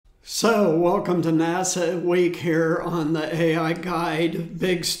So, welcome to NASA Week here on the AI Guide.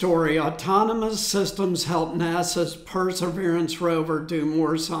 Big story. Autonomous systems help NASA's Perseverance rover do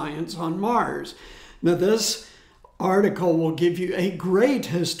more science on Mars. Now, this article will give you a great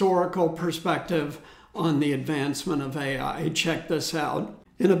historical perspective on the advancement of AI. Check this out.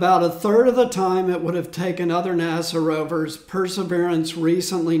 In about a third of the time it would have taken other NASA rovers, Perseverance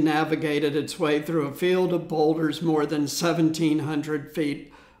recently navigated its way through a field of boulders more than 1,700 feet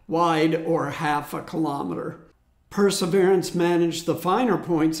wide, or half a kilometer. Perseverance managed the finer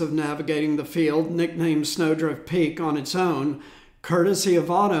points of navigating the field, nicknamed Snowdrift Peak, on its own, courtesy of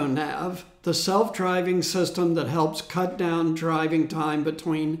AutoNav, the self-driving system that helps cut down driving time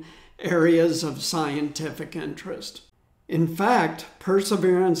between areas of scientific interest. In fact,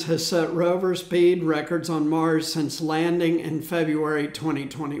 Perseverance has set rover speed records on Mars since landing in February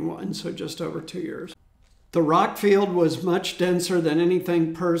 2021, so just over 2 years. The rock field was much denser than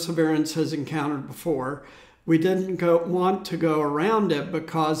anything Perseverance has encountered before. We didn't want to go around it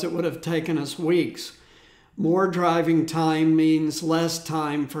because it would have taken us weeks. More driving time means less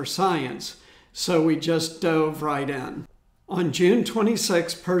time for science, so we just dove right in. On June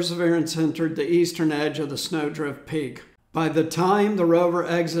 26, Perseverance entered the eastern edge of the Snowdrift Peak. By the time the rover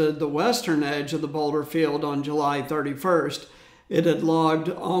exited the western edge of the boulder field on July 31st, it had logged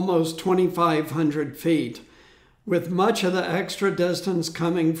almost 2,500 feet, with much of the extra distance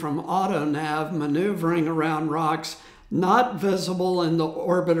coming from AutoNav maneuvering around rocks not visible in the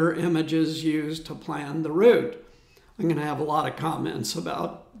orbiter images used to plan the route. I'm going to have a lot of comments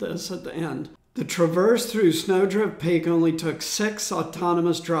about this at the end. The traverse through Snowdrift Peak only took 6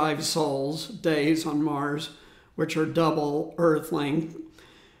 autonomous drive days on Mars, which are double Earth length,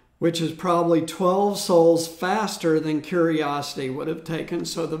 which is probably 12 sols faster than Curiosity would have taken.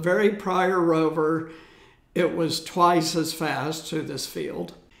 So the very prior rover, it was twice as fast through this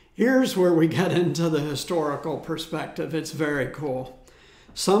field. Here's where we get into the historical perspective. It's very cool.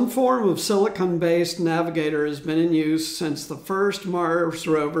 Some form of silicon-based navigator has been in use since the first Mars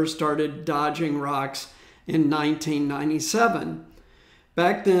rover started dodging rocks in 1997.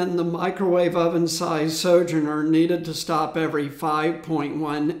 Back then, the microwave oven-sized Sojourner needed to stop every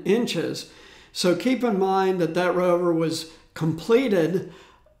 5.1 inches. So keep in mind that that rover was completed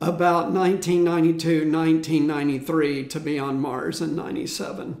about 1992, 1993 to be on Mars in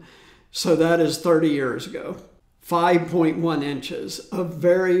 97. So that is 30 years ago. 5.1 inches, a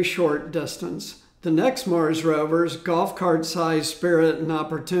very short distance. The next Mars rovers, golf cart-sized Spirit and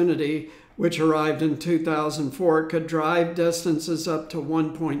Opportunity, which arrived in 2004, could drive distances up to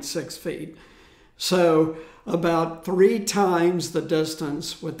 1.6 feet. So about 3 times the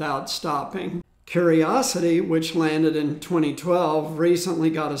distance without stopping. Curiosity, which landed in 2012,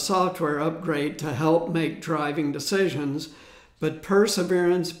 recently got a software upgrade to help make driving decisions, but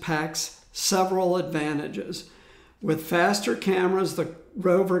Perseverance packs several advantages. With faster cameras, the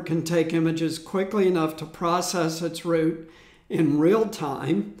rover can take images quickly enough to process its route in real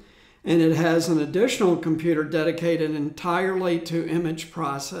time, and it has an additional computer dedicated entirely to image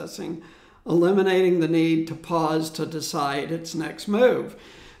processing, eliminating the need to pause to decide its next move.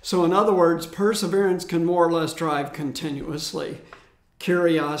 So in other words, Perseverance can more or less drive continuously.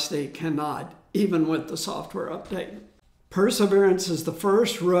 Curiosity cannot, even with the software update. Perseverance is the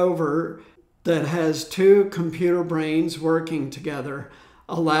first rover that has 2 computer brains working together,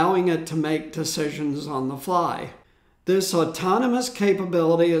 allowing it to make decisions on the fly. This autonomous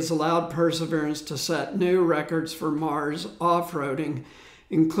capability has allowed Perseverance to set new records for Mars off-roading,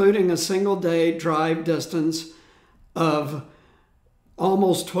 including a single-day drive distance of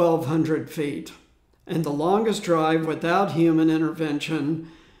almost 1,200 feet, and the longest drive without human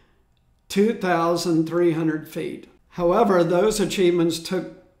intervention, 2,300 feet. However, those achievements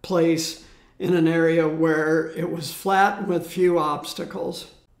took place in an area where it was flat with few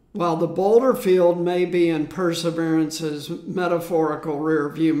obstacles. While the boulder field may be in Perseverance's metaphorical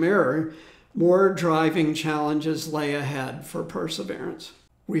rearview mirror, more driving challenges lay ahead for Perseverance.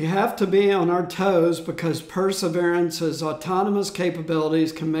 We have to be on our toes because Perseverance's autonomous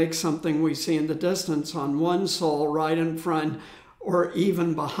capabilities can make something we see in the distance on one sol right in front or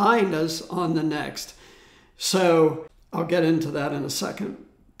even behind us on the next. So I'll get into that in a second.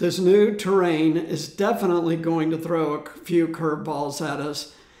 This new terrain is definitely going to throw a few curveballs at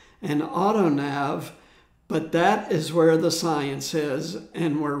us and AutoNav, but that is where the science is,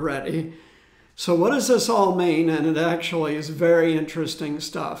 and we're ready. So what does this all mean? And it actually is very interesting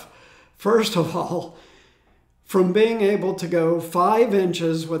stuff. First of all, from being able to go 5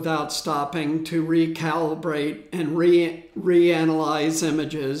 inches without stopping to recalibrate and reanalyze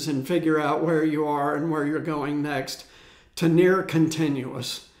images and figure out where you are and where you're going next, to near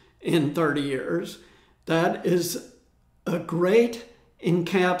continuous in 30 years. That is a great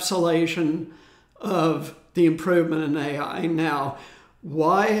encapsulation of the improvement in AI. Now,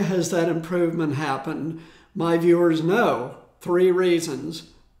 why has that improvement happened? My viewers know 3 reasons.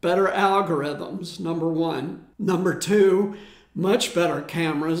 Better algorithms, number 1. Number 2, much better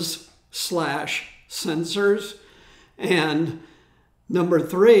cameras / sensors. And number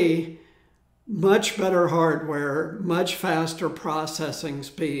 3, much better hardware, much faster processing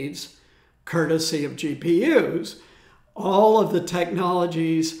speeds, courtesy of GPUs. All of the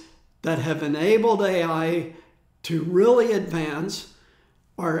technologies that have enabled AI to really advance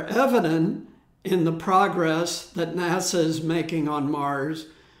are evident in the progress that NASA is making on Mars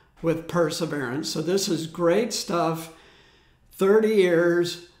with Perseverance. So this is great stuff. 30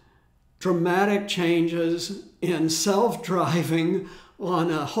 years, dramatic changes in self-driving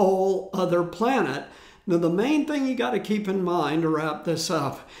on a whole other planet. Now, the main thing you got to keep in mind to wrap this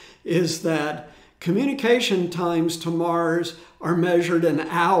up is that communication times to Mars are measured in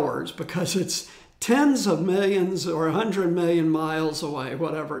hours because it's tens of millions or 100 million miles away,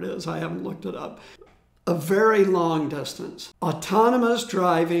 whatever it is. I haven't looked it up. A very long distance. Autonomous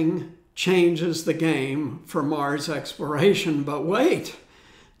driving changes the game for Mars exploration, but wait,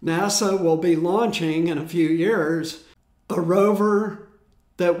 NASA will be launching in a few years a rover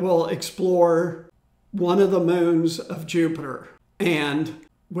that will explore one of the moons of Jupiter. And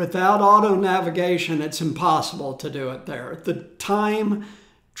without auto navigation, it's impossible to do it there. The time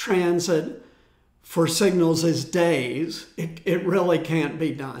transit for signals is days. It really can't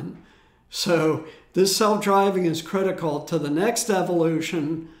be done. So this self-driving is critical to the next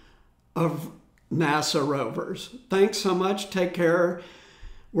evolution of NASA rovers. Thanks so much. Take care.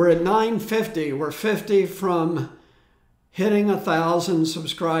 We're at 950. We're 50 from hitting 1,000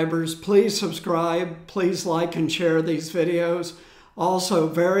 subscribers. Please subscribe. Please like and share these videos. Also,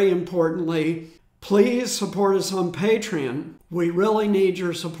 very importantly, please support us on Patreon. We really need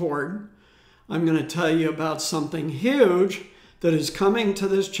your support. I'm going to tell you about something huge that is coming to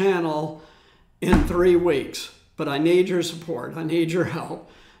this channel in 3 weeks. But I need your support. I need your help.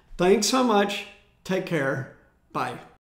 Thanks so much. Take care. Bye.